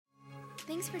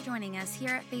Thanks for joining us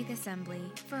here at Faith Assembly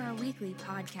for our weekly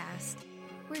podcast.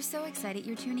 We're so excited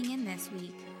you're tuning in this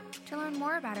week. To learn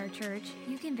more about our church,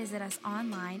 you can visit us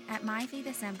online at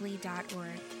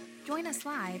myfaithassembly.org. Join us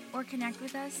live or connect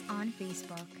with us on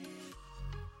Facebook.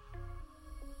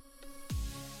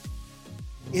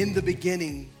 In the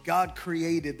beginning, God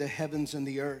created the heavens and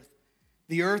the earth.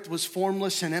 The earth was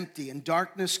formless and empty, and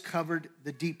darkness covered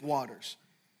the deep waters.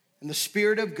 And the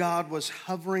Spirit of God was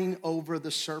hovering over the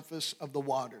surface of the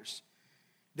waters.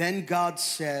 Then God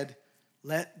said,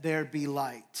 "Let there be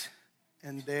light."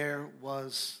 And there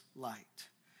was light.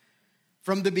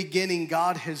 From the beginning,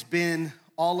 God has been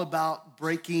all about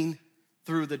breaking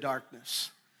through the darkness.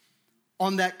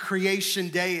 On that creation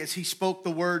day, as he spoke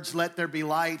the words, "Let there be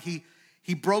light,"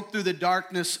 he broke through the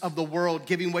darkness of the world,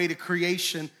 giving way to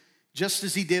creation, just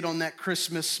as he did on that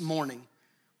Christmas morning,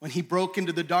 when he broke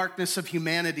into the darkness of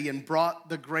humanity and brought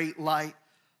the great light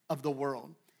of the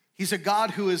world. He's a God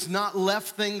who has not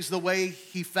left things the way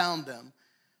he found them,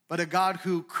 but a God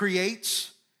who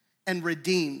creates and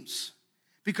redeems.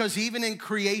 Because even in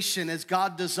creation, as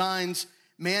God designs,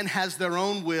 man has their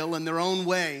own will and their own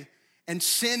way, and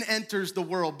sin enters the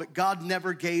world, but God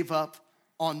never gave up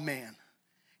on man.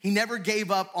 He never gave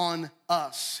up on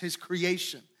us, his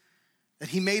creation, that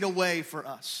he made a way for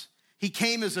us. He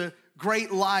came as a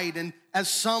great light, and as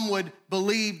some would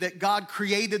believe that God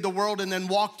created the world and then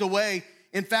walked away.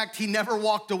 In fact, he never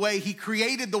walked away. He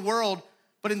created the world,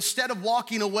 but instead of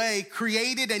walking away,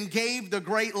 created and gave the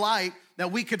great light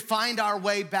that we could find our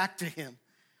way back to him.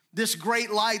 This great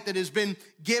light that has been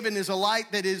given is a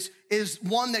light that is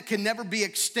one that can never be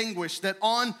extinguished, that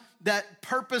on that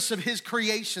purpose of his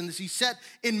creation, as he set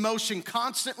in motion,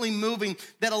 constantly moving,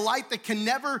 that a light that can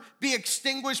never be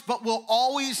extinguished, but will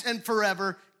always and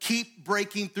forever keep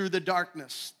breaking through the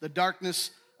darkness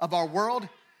of our world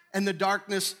and the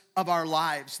darkness of our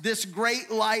lives. This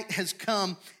great light has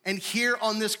come, and here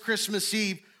on this Christmas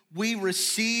Eve, we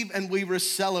receive and we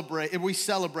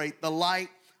celebrate the light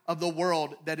of the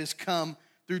world that has come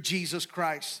through Jesus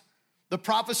Christ. The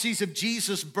prophecies of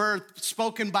Jesus' birth,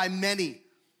 spoken by many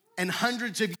and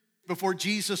hundreds of years before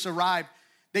Jesus arrived,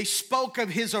 they spoke of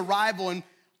his arrival, and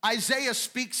Isaiah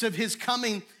speaks of his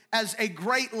coming as a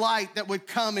great light that would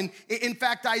come. And in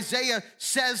fact, Isaiah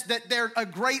says that a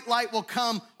great light will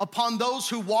come upon those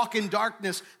who walk in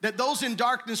darkness, that those in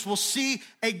darkness will see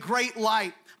a great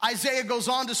light. Isaiah goes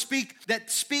on to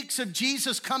speaks of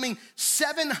Jesus coming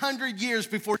 700 years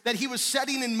before that he was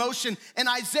setting in motion. And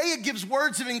Isaiah gives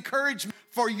words of encouragement,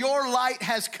 "For your light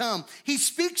has come." He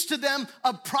speaks to them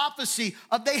of prophecy,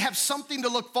 of they have something to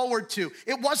look forward to.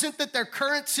 It wasn't that their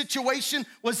current situation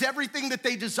was everything that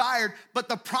they desired, but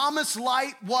the promised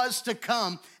light was to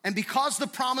come. And because the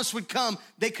promise would come,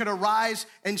 they could arise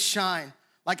and shine.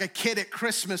 Like a kid at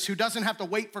Christmas who doesn't have to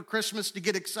wait for Christmas to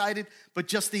get excited, but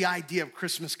just the idea of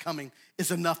Christmas coming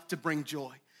is enough to bring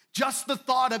joy. Just the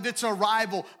thought of its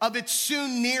arrival, of its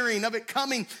soon nearing, of it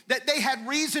coming, that they had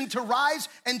reason to rise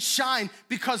and shine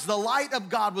because the light of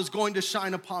God was going to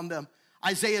shine upon them.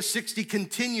 Isaiah 60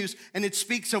 continues, and it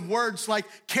speaks of words like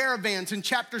caravans. In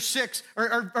chapter 6,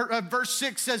 or verse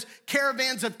 6 says,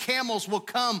 "Caravans of camels will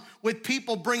come with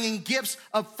people bringing gifts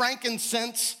of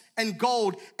frankincense and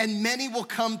gold, and many will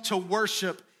come to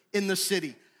worship in the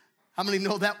city." How many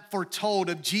know that foretold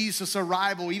of Jesus'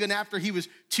 arrival? Even after he was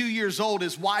 2 years old,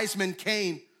 as wise men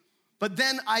came. But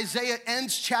then Isaiah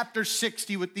ends chapter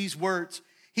 60 with these words.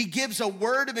 He gives a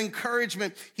word of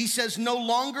encouragement. He says, "No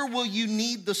longer will you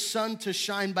need the sun to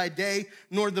shine by day,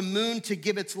 nor the moon to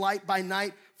give its light by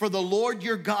night, for the Lord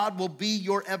your God will be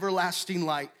your everlasting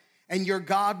light, and your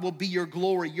God will be your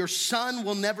glory. Your sun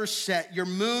will never set, your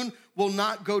moon will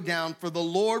not go down, for the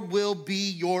Lord will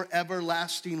be your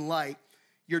everlasting light.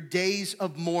 Your days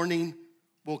of mourning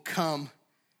will come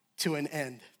to an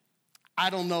end." I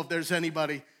don't know if there's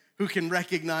anybody who can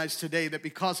recognize today that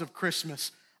because of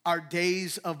Christmas, our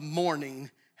days of mourning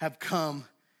have come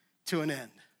to an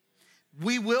end.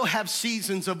 We will have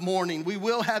seasons of mourning. We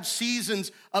will have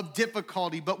seasons of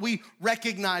difficulty, but we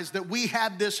recognize that we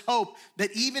have this hope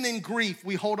that even in grief,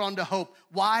 we hold on to hope.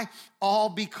 Why? All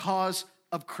because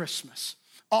of Christmas.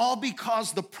 All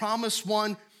because the promised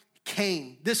one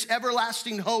came. This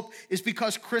everlasting hope is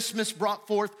because Christmas brought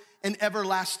forth an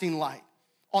everlasting light.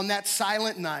 On that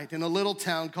silent night in a little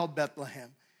town called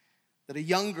Bethlehem, that a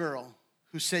young girl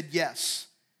who said yes,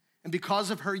 and because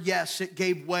of her yes, it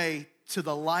gave way to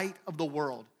the light of the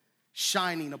world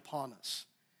shining upon us.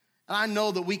 And I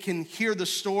know that we can hear the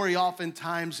story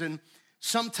oftentimes, and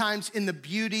sometimes in the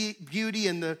beauty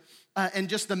and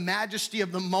just the majesty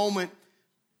of the moment,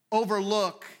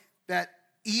 overlook that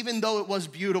even though it was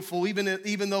beautiful,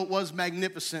 even though it was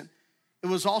magnificent, it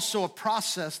was also a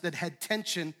process that had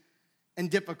tension and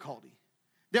difficulty.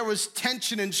 There was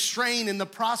tension and strain in the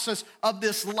process of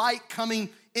this light coming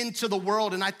into the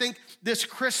world. And I think this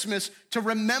Christmas, to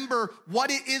remember what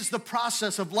it is, the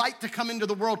process of light to come into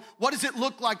the world, what does it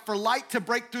look like for light to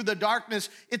break through the darkness?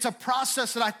 It's a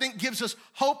process that I think gives us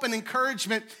hope and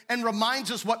encouragement and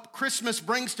reminds us what Christmas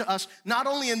brings to us, not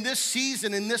only in this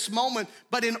season, in this moment,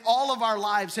 but in all of our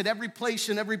lives, at every place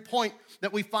and every point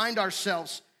that we find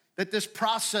ourselves, that this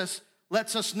process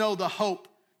lets us know the hope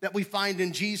that we find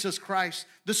in Jesus Christ.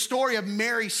 The story of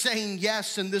Mary saying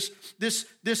yes, and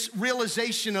this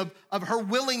realization of her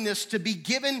willingness to be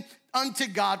given unto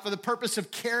God for the purpose of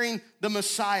carrying the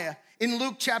Messiah. In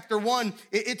Luke chapter 1,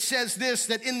 it says this,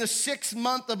 that in the 6th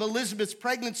month of Elizabeth's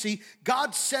pregnancy,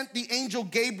 God sent the angel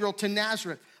Gabriel to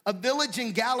Nazareth, a village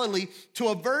in Galilee, to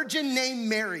a virgin named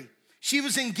Mary. She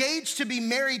was engaged to be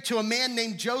married to a man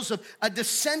named Joseph, a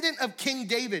descendant of King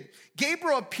David.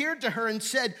 Gabriel appeared to her and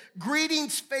said,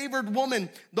 "Greetings, favored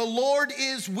woman, the Lord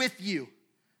is with you."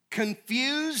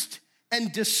 Confused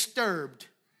and disturbed,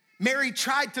 Mary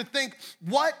tried to think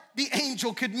what the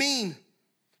angel could mean.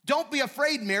 "Don't be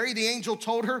afraid, Mary," the angel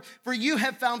told her, "for you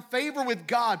have found favor with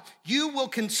God. You will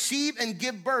conceive and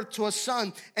give birth to a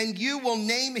son, and you will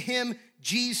name him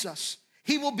Jesus.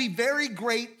 He will be very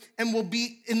great and will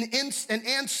be an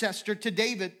ancestor to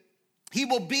David. He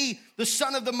will be the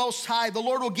Son of the Most High. The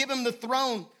Lord will give him the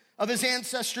throne of his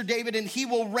ancestor David, and he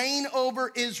will reign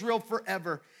over Israel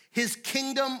forever. His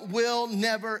kingdom will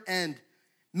never end."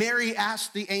 Mary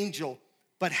asked the angel,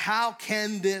 "But how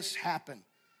can this happen?"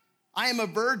 "I am a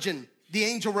virgin," the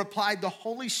angel replied. "The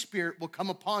Holy Spirit will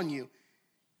come upon you,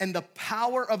 and the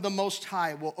power of the Most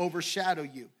High will overshadow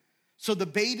you. So the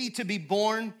baby to be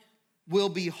born will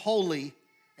be holy,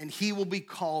 and he will be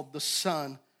called the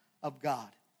Son of God."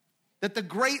 That the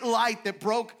great light that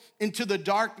broke into the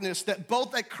darkness, that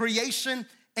both at creation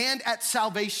and at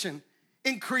salvation.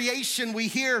 In creation, we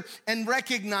hear and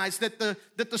recognize that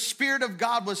the Spirit of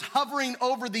God was hovering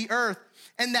over the earth,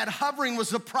 and that hovering was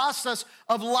the process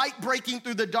of light breaking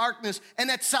through the darkness.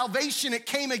 And at salvation, it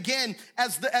came again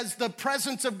as the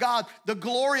presence of God, the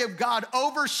glory of God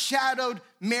overshadowed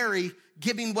Mary,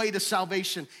 giving way to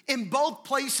salvation. In both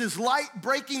places, light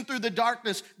breaking through the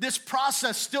darkness, this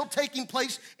process still taking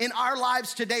place in our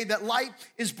lives today, that light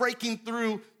is breaking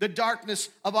through the darkness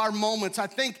of our moments. I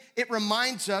think it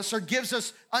reminds us or gives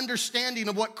us understanding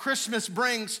of what Christmas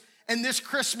brings. And this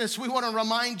Christmas, we want to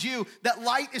remind you that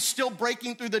light is still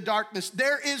breaking through the darkness.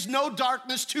 There is no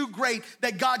darkness too great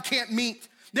that God can't meet.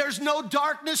 There's no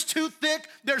darkness too thick.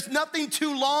 There's nothing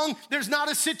too long. There's not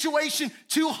a situation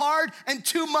too hard and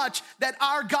too much that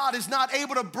our God is not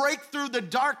able to break through the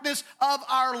darkness of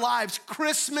our lives.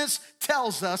 Christmas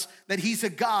tells us that he's a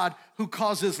God who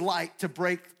causes light to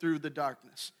break through the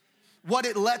darkness. What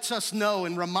it lets us know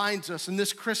and reminds us, in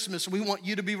this Christmas, we want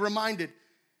you to be reminded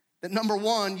that, number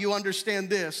one, you understand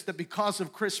this, that because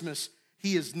of Christmas,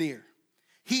 he is near.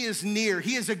 He is near.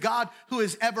 He is a God who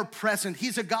is ever present.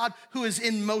 He's a God who is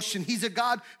in motion. He's a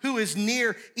God who is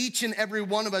near each and every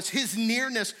one of us. His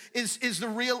nearness is the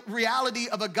real reality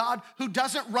of a God who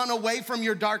doesn't run away from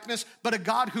your darkness, but a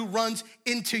God who runs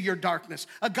into your darkness.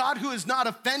 A God who is not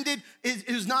offended,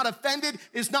 is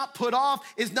not put off,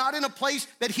 is not in a place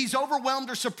that he's overwhelmed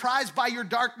or surprised by your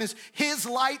darkness. His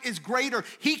light is greater.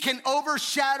 He can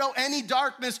overshadow any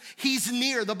darkness. He's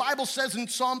near. The Bible says in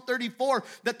Psalm 34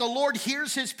 that the Lord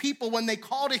hears his people when they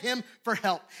call to him for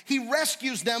help. He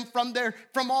rescues them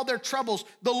from all their troubles.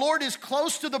 The Lord is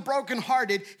close to the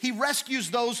brokenhearted. He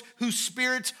rescues those whose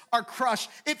spirits are crushed.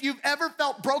 If you've ever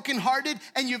felt brokenhearted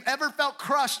and you've ever felt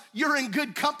crushed, you're in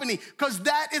good company, because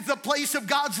that is the place of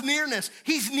God's nearness.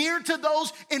 He's near to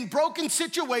those in broken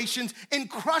situations, in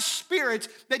crushed spirits,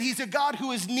 that he's a God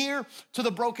who is near to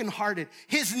the brokenhearted.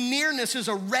 His nearness is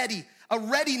a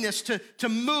readiness to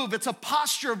move. It's a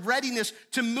posture of readiness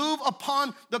to move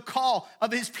upon the call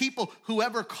of his people.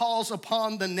 Whoever calls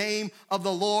upon the name of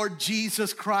the Lord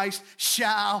Jesus Christ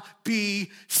shall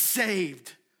be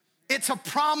saved. It's a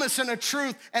promise and a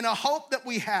truth and a hope that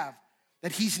we have,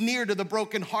 that he's near to the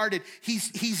brokenhearted.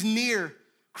 He's near.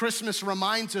 Christmas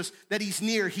reminds us that he's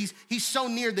near. He's so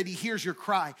near that he hears your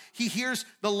cry. He hears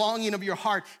the longing of your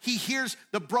heart. He hears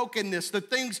the brokenness, the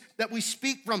things that we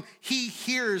speak from. He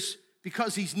hears,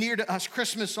 because he's near to us.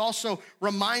 Christmas also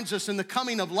reminds us, in the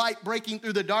coming of light breaking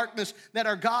through the darkness, that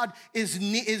our God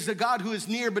is a God who is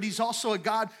near, but he's also a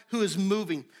God who is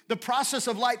moving. The process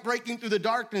of light breaking through the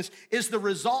darkness is the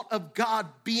result of God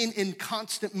being in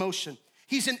constant motion.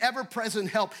 He's an ever-present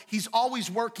help. He's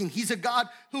always working. He's a God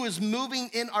who is moving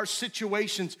in our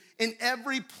situations. In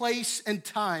every place and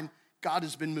time, God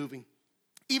has been moving.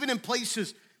 Even in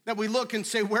places that we look and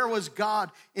say, where was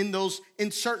God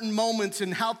in certain moments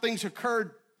and how things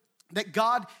occurred, that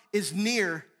God is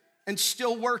near and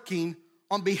still working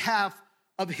on behalf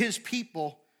of his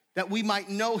people that we might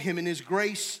know him in his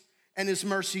grace and his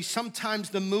mercy. Sometimes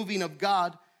the moving of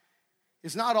God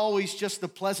is not always just the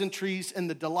pleasantries and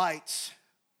the delights.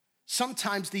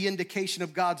 Sometimes the indication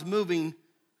of God's moving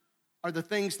are the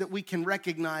things that we can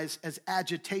recognize as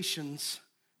agitations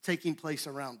taking place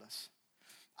around us.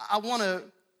 I want to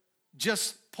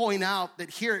just point out that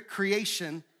here at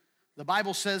creation, the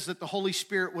Bible says that the Holy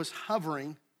Spirit was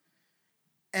hovering,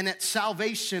 and at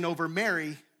salvation over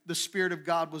Mary, the Spirit of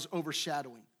God was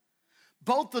overshadowing.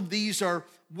 Both of these are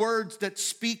words that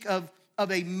speak of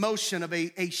a motion, of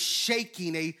a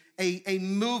shaking, a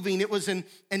moving. It was an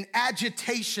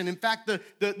agitation. In fact,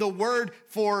 the word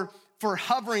for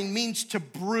hovering means to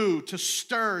brew, to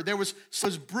stir. There was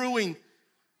brewing.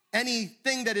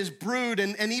 Anything that is brewed,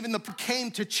 and even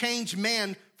came to change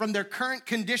man from their current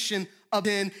condition of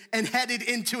sin and headed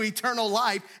into eternal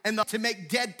life and to make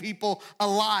dead people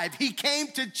alive. He came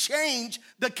to change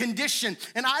the condition.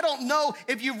 And I don't know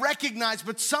if you recognize,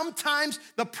 but sometimes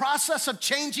the process of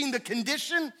changing the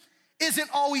condition isn't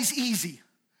always easy.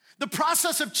 The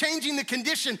process of changing the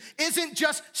condition isn't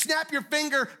just snap your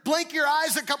finger, blink your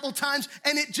eyes a couple times,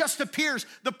 and it just appears.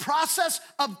 The process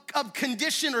of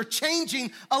condition or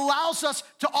changing allows us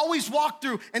to always walk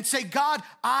through and say, God,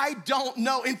 I don't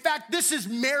know. In fact, this is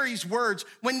Mary's words.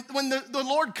 When the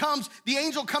Lord comes, the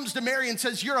angel comes to Mary and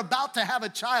says, you're about to have a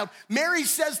child. Mary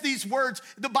says these words.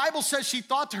 The Bible says she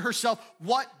thought to herself,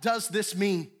 what does this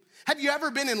mean? Have you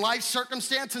ever been in life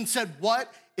circumstance and said,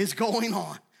 what is going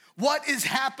on? What is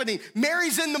happening?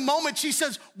 Mary's in the moment. She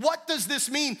says, what does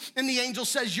this mean? And the angel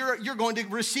says, you're going to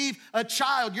receive a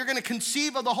child. You're going to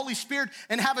conceive of the Holy Spirit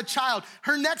and have a child.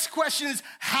 Her next question is,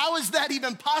 how is that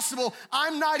even possible?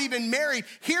 I'm not even married.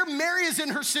 Here, Mary is in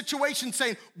her situation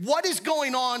saying, what is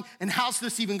going on and how's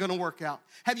this even going to work out?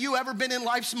 Have you ever been in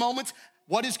life's moments?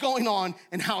 What is going on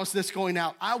and how is this going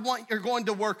out? You're going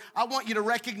to work. I want you to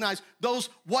recognize those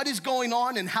what is going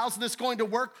on and how's this going to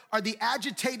work are the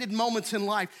agitated moments in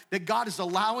life that God is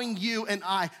allowing you and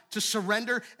I to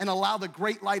surrender and allow the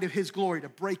great light of his glory to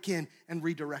break in and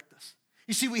redirect us.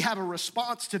 You see, we have a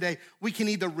response today. We can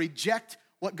either reject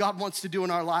what God wants to do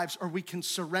in our lives or we can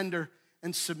surrender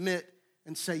and submit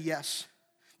and say yes.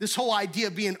 This whole idea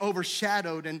of being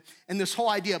overshadowed and this whole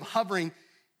idea of hovering,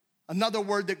 another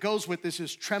word that goes with this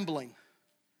is trembling.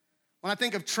 When I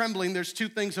think of trembling, there's two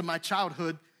things in my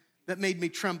childhood that made me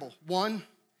tremble. One,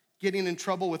 getting in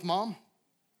trouble with mom.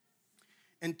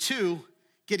 And two,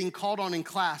 getting called on in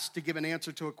class to give an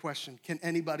answer to a question. Can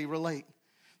anybody relate?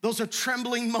 Those are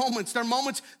trembling moments. They're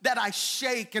moments that I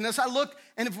shake. And as I look,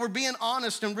 and if we're being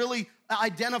honest and really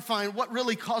identifying what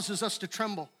really causes us to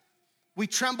tremble, we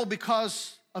tremble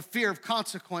because of fear of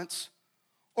consequence,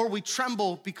 or we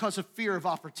tremble because of fear of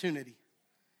opportunity.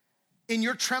 In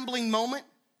your trembling moment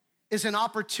is an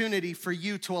opportunity for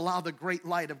you to allow the great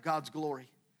light of God's glory.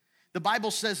 The Bible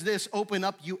says this, open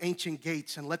up you ancient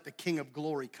gates and let the King of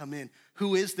glory come in.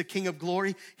 Who is the King of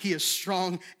glory? He is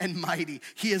strong and mighty.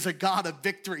 He is a God of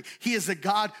victory. He is a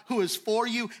God who is for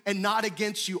you and not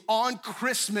against you. On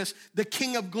Christmas, the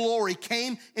King of glory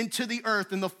came into the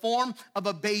earth in the form of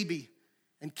a baby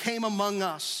and came among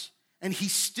us. And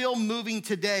he's still moving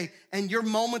today. And your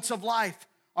moments of life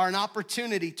are an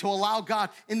opportunity to allow God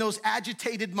in those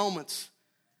agitated moments.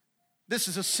 This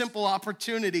is a simple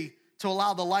opportunity to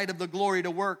allow the light of the glory to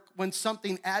work. When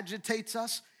something agitates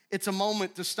us, it's a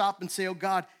moment to stop and say, oh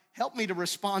God, help me to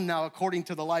respond now according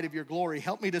to the light of your glory.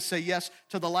 Help me to say yes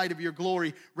to the light of your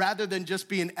glory rather than just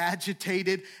being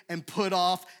agitated and put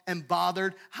off and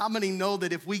bothered. How many know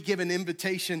that if we give an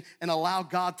invitation and allow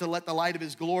God to let the light of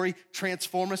his glory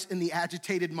transform us in the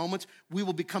agitated moments, we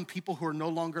will become people who are no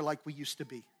longer like we used to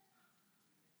be?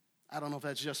 I don't know if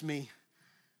that's just me,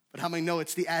 but how many know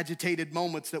it's the agitated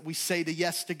moments that we say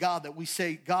yes to God, that we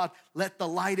say, God, let the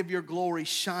light of your glory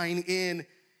shine in.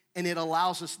 And it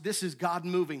allows us, this is God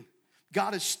moving.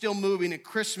 God is still moving. At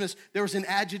Christmas, there was an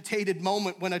agitated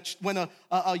moment when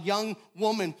a young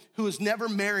woman who was never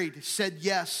married said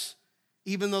yes,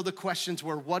 even though the questions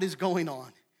were, what is going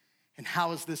on? And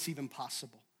how is this even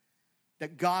possible?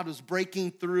 That God was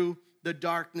breaking through the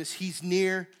darkness. He's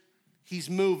near, he's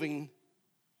moving.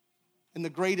 And the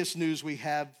greatest news we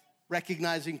have,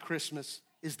 recognizing Christmas,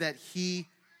 is that he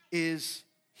is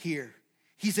here.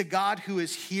 He's a God who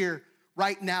is here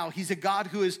right now. He's a God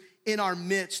who is in our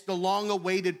midst. The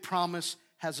long-awaited promise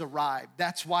has arrived.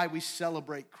 That's why we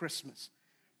celebrate Christmas.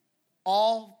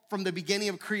 All from the beginning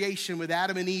of creation with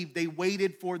Adam and Eve, they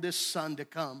waited for this son to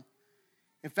come.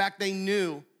 In fact, they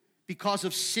knew because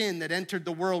of sin that entered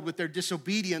the world with their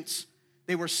disobedience,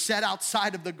 they were set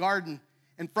outside of the garden.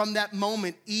 And from that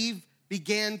moment, Eve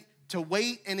began to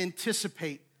wait and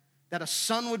anticipate that a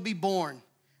son would be born,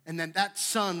 and then that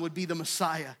son would be the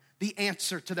Messiah, the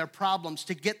answer to their problems,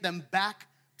 to get them back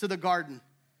to the garden.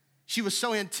 She was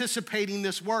so anticipating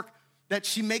this work that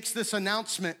she makes this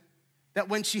announcement that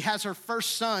when she has her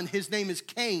first son, his name is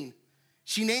Cain.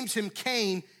 She names him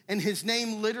Cain, and his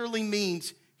name literally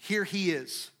means, here he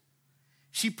is.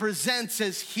 She presents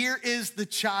as, here is the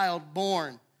child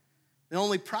born. The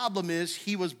only problem is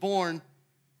he was born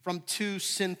from two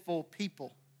sinful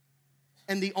people.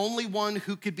 And the only one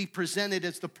who could be presented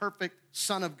as the perfect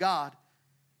Son of God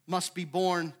must be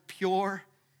born pure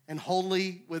and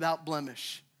holy without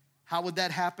blemish. How would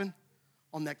that happen?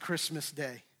 On that Christmas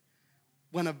day,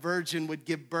 when a virgin would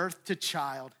give birth to a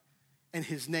child, and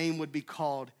his name would be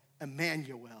called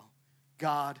Emmanuel,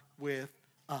 God with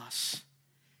us.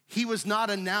 He was not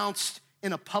announced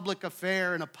in a public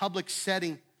affair, in a public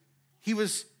setting. He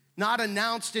was not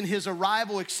announced in his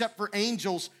arrival except for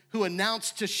angels who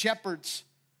announced to shepherds.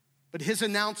 But his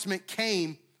announcement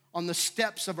came on the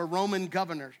steps of a Roman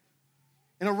governor.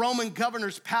 In a Roman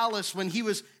governor's palace, when he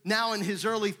was now in his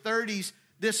early 30s,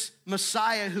 this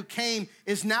Messiah who came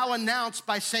is now announced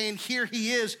by saying, here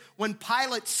he is. When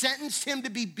Pilate sentenced him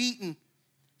to be beaten,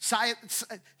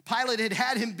 Pilate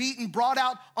had him beaten, brought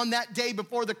out on that day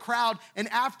before the crowd, and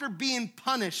after being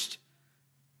punished,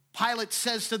 Pilate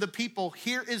says to the people,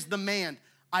 here is the man.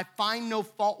 I find no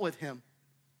fault with him.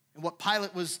 And what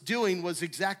Pilate was doing was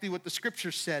exactly what the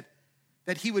scripture said,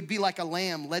 that he would be like a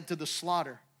lamb led to the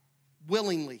slaughter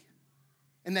willingly,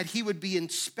 and that he would be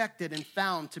inspected and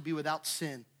found to be without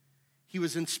sin. He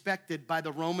was inspected by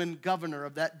the Roman governor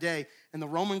of that day, and the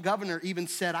Roman governor even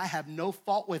said, I have no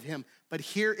fault with him, but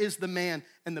here is the man.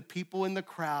 And the people in the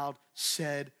crowd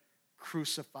said,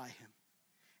 crucify him.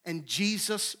 And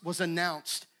Jesus was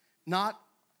announced not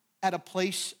at a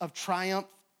place of triumph,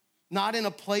 not in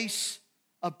a place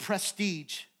of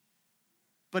prestige,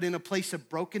 but in a place of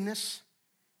brokenness,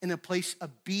 in a place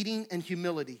of beating and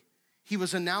humility. He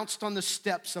was announced on the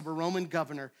steps of a Roman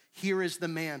governor. Here is the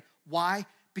man. Why?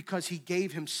 Because he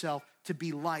gave himself to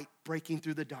be light breaking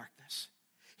through the darkness.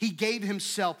 He gave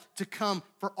himself to come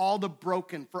for all the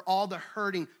broken, for all the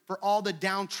hurting, for all the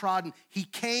downtrodden. He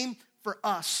came for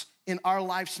us in our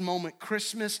life's moment.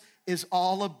 Christmas is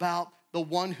all about the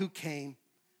one who came,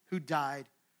 who died,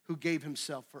 who gave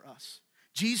himself for us.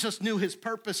 Jesus knew his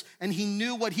purpose, and he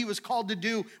knew what he was called to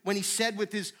do when he said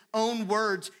with his own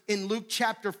words in Luke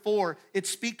chapter 4, it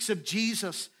speaks of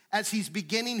Jesus as he's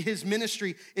beginning his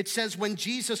ministry. It says, when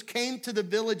Jesus came to the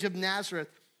village of Nazareth,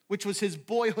 which was his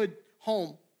boyhood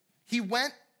home, he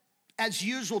went as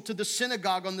usual to the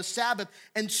synagogue on the Sabbath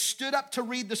and stood up to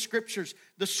read the scriptures.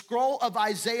 The scroll of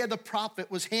Isaiah the prophet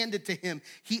was handed to him.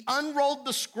 He unrolled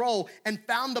the scroll and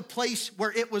found the place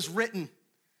where it was written,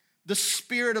 the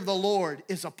Spirit of the Lord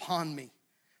is upon me,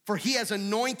 for he has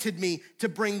anointed me to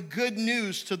bring good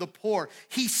news to the poor.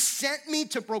 He sent me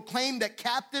to proclaim that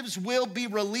captives will be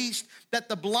released, that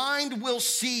the blind will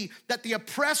see, that the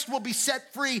oppressed will be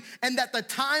set free, and that the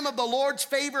time of the Lord's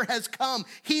favor has come.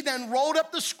 He then rolled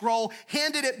up the scroll,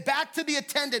 handed it back to the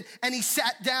attendant, and he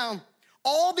sat down.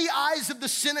 All the eyes of the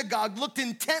synagogue looked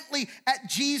intently at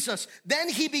Jesus. Then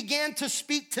he began to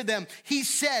speak to them. He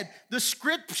said, the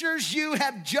scriptures you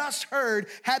have just heard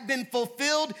have been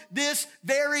fulfilled this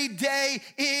very day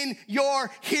in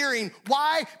your hearing.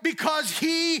 Why? Because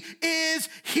he is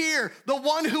here. The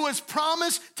one who was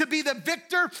promised to be the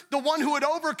victor, the one who would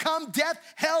overcome death,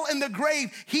 hell, and the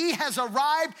grave. He has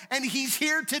arrived, and he's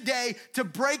here today to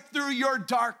break through your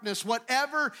darkness.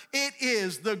 Whatever it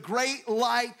is, the great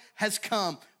light has come.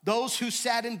 Those who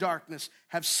sat in darkness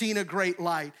have seen a great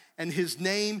light, and his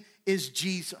name is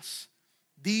Jesus.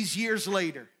 These years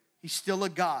later, he's still a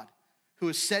God who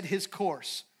has set his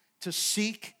course to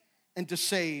seek and to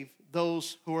save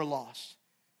those who are lost.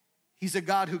 He's a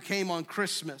God who came on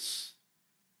Christmas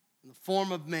in the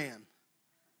form of man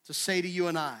to say to you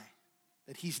and I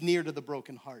that he's near to the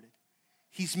brokenhearted.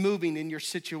 He's moving in your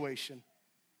situation,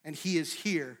 and he is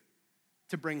here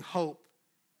to bring hope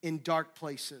in dark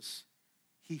places.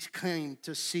 He came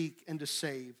to seek and to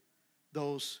save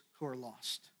those who are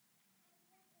lost.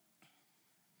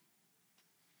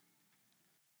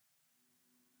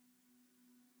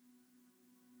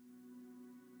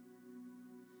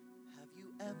 Have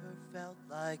you ever felt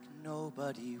like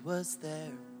nobody was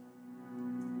there?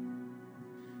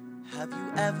 Have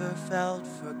you ever felt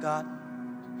forgotten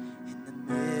in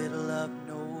the middle of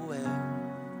nowhere?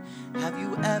 Have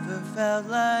you ever felt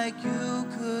like you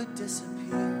could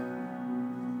disappear?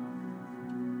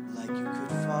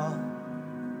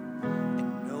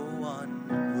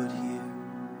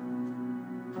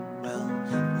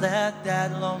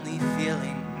 that lonely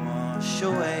feeling wash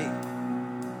away.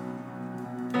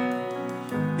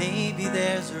 Maybe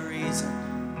there's a reason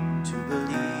to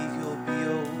believe you'll be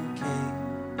okay.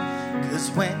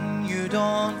 'Cause when you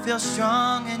don't feel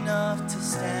strong enough to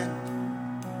stand,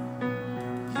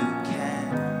 you can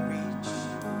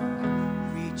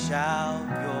reach out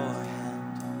your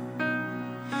hand.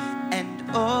 And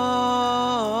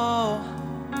oh,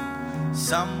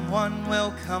 someone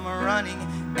will come running,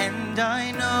 and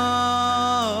I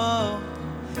know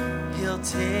he'll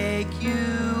take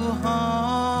you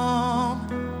home.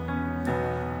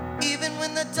 Even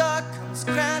when the dark comes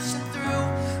crashing through,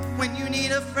 when you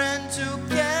need a friend to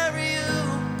carry you,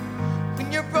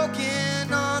 when you're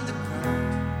broken on the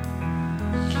ground,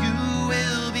 you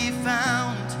will be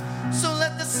found. So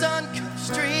let the sun come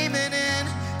streaming in,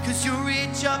 'cause you'll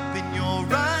reach up and you'll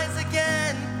rise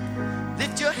again.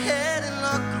 Lift your head and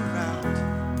look around.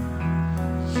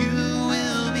 You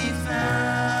will be found.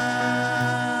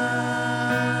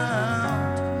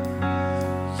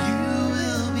 You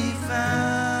will be found.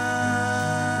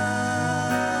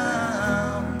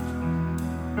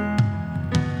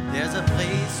 There's a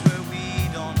place where we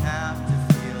don't have to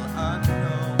feel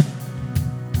unknown.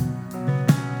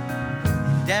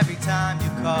 And every time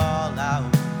you call out,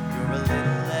 you're a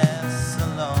little less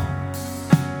alone.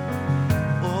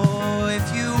 Oh, if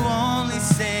you only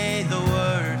say the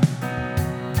word,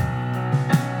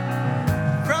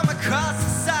 from across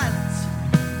the silence,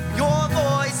 your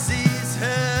voice is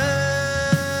heard.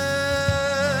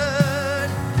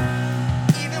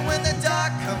 Even when the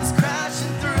dark comes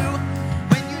crashing through,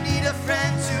 when you need a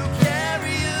friend to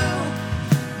carry you,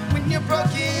 when you're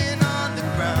broken on the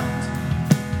ground,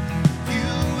 you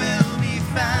will be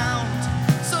found.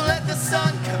 So let the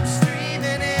sun come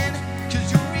streaming in, 'cause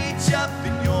you'll reach up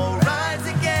and you'll rise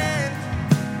again.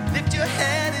 Lift your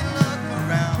head and look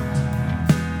around.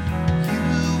 You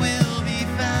will be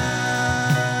found.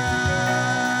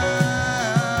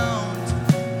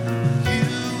 You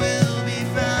will be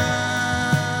found.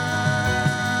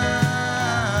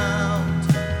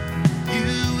 You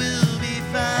will be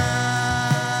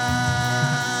found.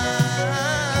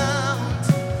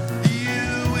 You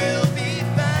will be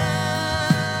found.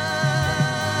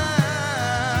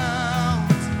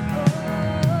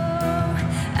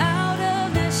 Out of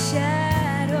the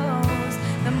shadows,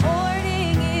 the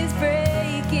morning is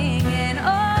breaking, and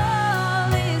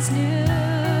all is new.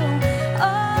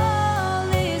 All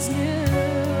is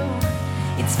new.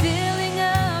 It's filling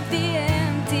up the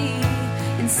empty,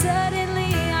 and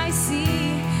suddenly I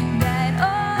see that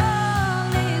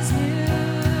all is new.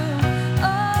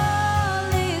 All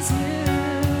is new.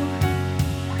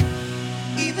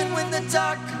 Even when the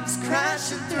dark comes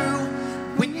crashing through,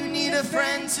 when you need a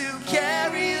friend to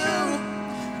carry you,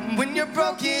 when you're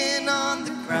broken on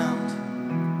the ground,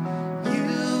 you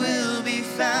will be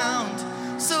found.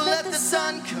 So let the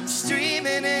sun come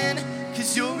streaming in,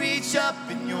 'cause you'll reach up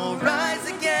and you'll rise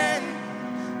again.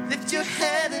 Lift your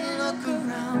head and look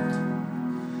around.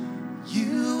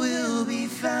 You will be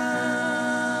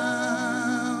found.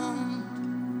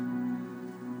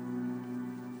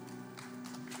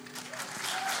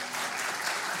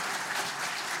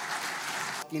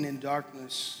 Walking in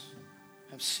darkness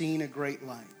have seen a great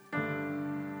light.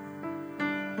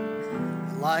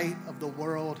 The light of the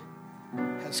world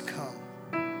has come.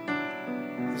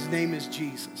 His name is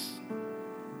Jesus.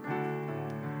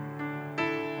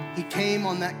 He came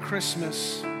on that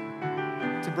Christmas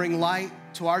to bring light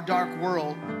to our dark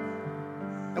world,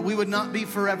 that we would not be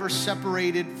forever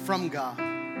separated from God,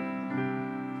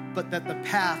 but that the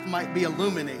path might be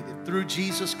illuminated through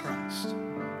Jesus Christ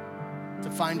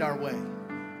to find our way.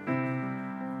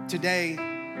 Today,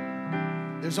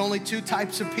 there's only two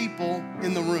types of people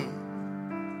in the room: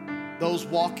 those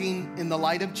walking in the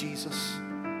light of Jesus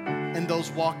and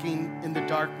those walking in the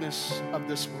darkness of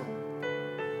this world.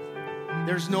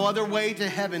 There's no other way to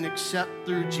heaven except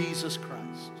through Jesus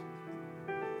Christ.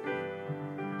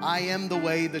 I am the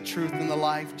way, the truth, and the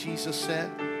life, Jesus said.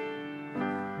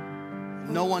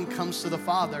 No one comes to the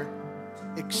Father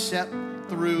except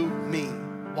through me.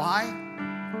 Why?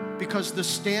 Because the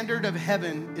standard of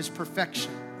heaven is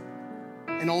perfection,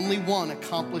 and only one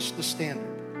accomplished the standard.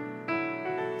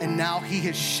 And now he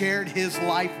has shared his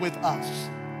life with us,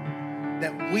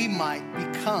 that we might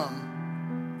become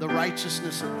the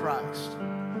righteousness of Christ.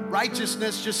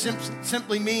 Righteousness just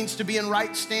simply means to be in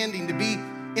right standing, to be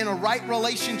in a right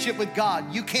relationship with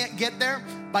God. You can't get there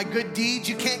by good deeds.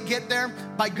 You can't get there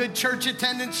by good church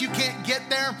attendance. You can't get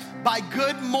there by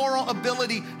good moral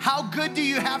ability. How good do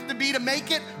you have to be to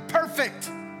make it? Perfect.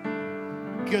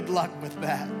 Good luck with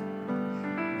that.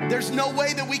 There's no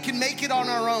way that we can make it on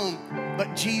our own.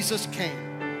 But Jesus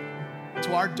came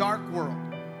to our dark world.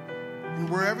 And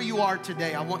wherever you are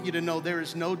today, I want you to know there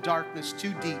is no darkness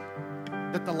too deep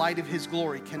that the light of his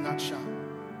glory cannot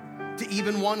shine. To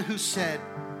even one who said,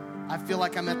 I feel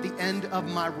like I'm at the end of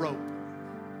my rope,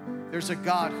 there's a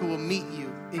God who will meet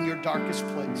you in your darkest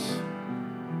place.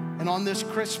 And on this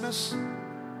Christmas,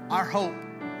 our hope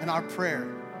and our prayer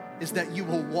is that you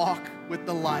will walk with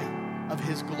the light of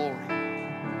his glory,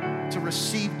 to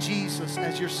receive Jesus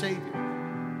as your Savior.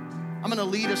 I'm going to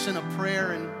lead us in a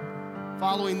prayer, and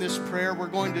following this prayer, we're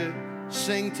going to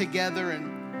sing together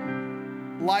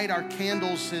and light our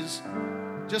candles as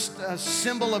just a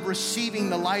symbol of receiving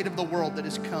the light of the world that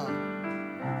has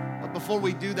come. But before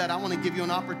we do that, I want to give you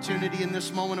an opportunity in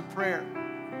this moment of prayer.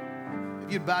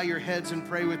 If you'd bow your heads and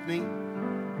pray with me.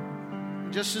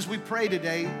 Just as we pray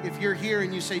today, if you're here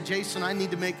and you say, Jason, I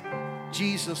need to make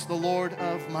Jesus the Lord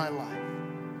of my life.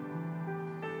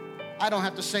 I don't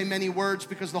have to say many words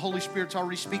because the Holy Spirit's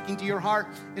already speaking to your heart.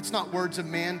 It's not words of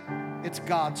man, it's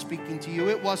God speaking to you.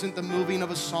 It wasn't the moving of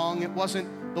a song. It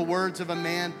wasn't the words of a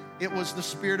man. It was the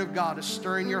Spirit of God is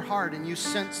stirring your heart, and you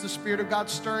sense the Spirit of God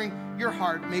stirring your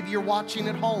heart. Maybe you're watching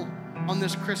at home on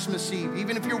this Christmas Eve.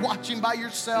 Even if you're watching by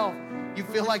yourself, you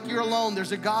feel like you're alone.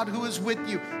 There's a God who is with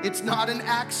you. It's not an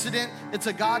accident. It's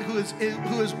a God who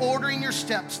is ordering your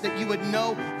steps that you would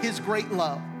know his great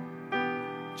love.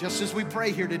 Just as we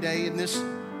pray here today in this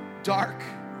dark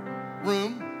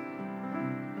room,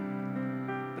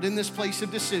 but in this place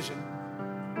of decision,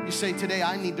 you say, today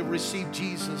I need to receive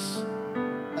Jesus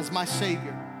as my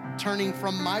Savior, turning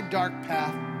from my dark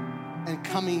path and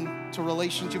coming to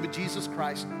relationship with Jesus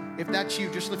Christ. If that's you,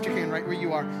 just lift your hand right where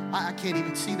you are. I can't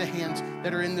even see the hands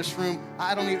that are in this room.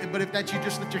 But if that's you,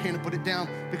 just lift your hand and put it down,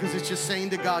 because it's just saying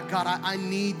to God, God, I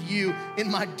need you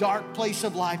in my dark place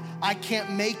of life. I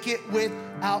can't make it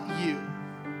without you.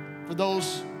 For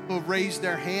those who have raised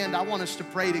their hand, I want us to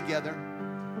pray together.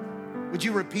 Would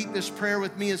you repeat this prayer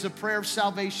with me as a prayer of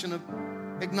salvation, of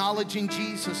acknowledging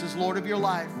Jesus as Lord of your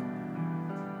life?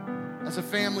 As a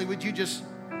family, would you just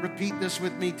repeat this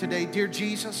with me today? Dear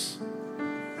Jesus,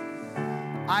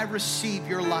 I receive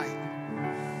your light.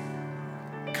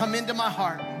 Come into my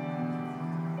heart.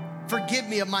 Forgive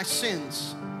me of my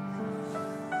sins.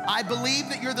 I believe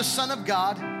that you're the Son of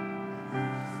God.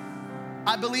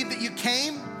 I believe that you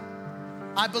came.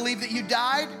 I believe that you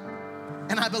died.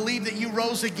 And I believe that you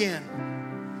rose again.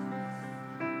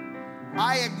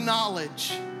 I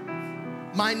acknowledge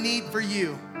my need for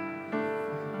you.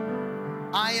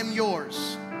 I am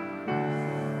yours.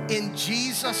 In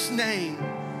Jesus' name,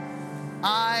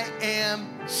 I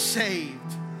am saved.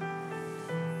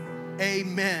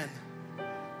 Amen.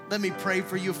 Let me pray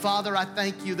for you. Father, I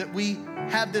thank you that we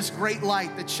have this great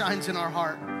light that shines in our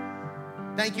heart.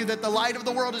 Thank you that the light of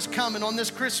the world is coming. On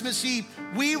this Christmas Eve,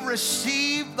 we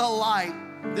receive the light,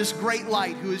 this great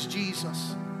light who is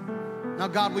Jesus. Now,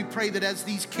 God, we pray that as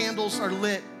these candles are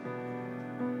lit,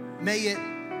 may it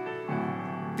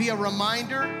be a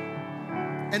reminder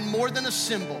and more than a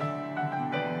symbol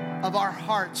of our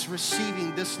hearts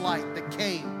receiving this light that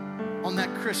came on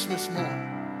that Christmas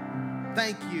morn.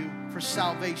 Thank you for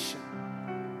salvation.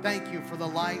 Thank you for the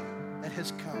light that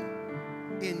has come.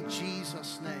 In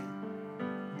Jesus' name.